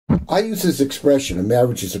I use this expression, a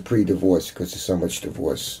marriage is a pre-divorce, because there's so much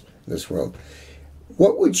divorce in this world.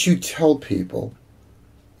 What would you tell people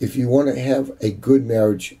if you want to have a good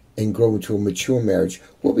marriage and grow into a mature marriage?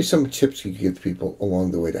 What would be some tips you could give people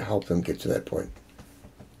along the way to help them get to that point?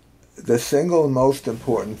 The single most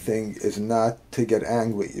important thing is not to get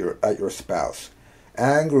angry at your spouse.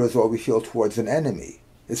 Anger is what we feel towards an enemy.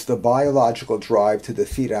 It's the biological drive to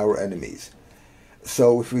defeat our enemies.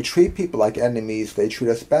 So if we treat people like enemies, they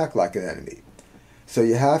treat us back like an enemy. So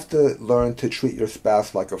you have to learn to treat your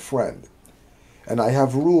spouse like a friend. And I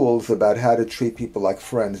have rules about how to treat people like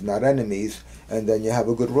friends, not enemies, and then you have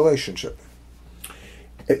a good relationship.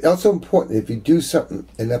 It's also important, if you do something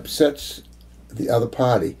and upsets the other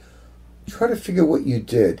party, try to figure what you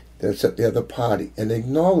did that upset the other party and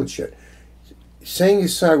acknowledge it. Saying you're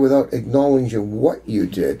sorry without acknowledging what you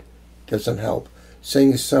did doesn't help. Saying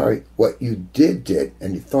you're sorry what you did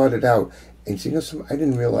and you thought it out and saying, I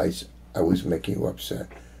didn't realize I was making you upset.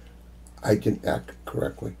 I didn't act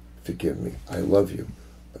correctly. Forgive me. I love you.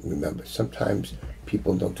 But remember, sometimes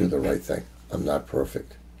people don't do the right thing. I'm not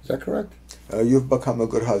perfect. Is that correct? You've become a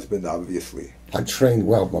good husband, obviously. I'm trained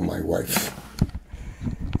well by my wife.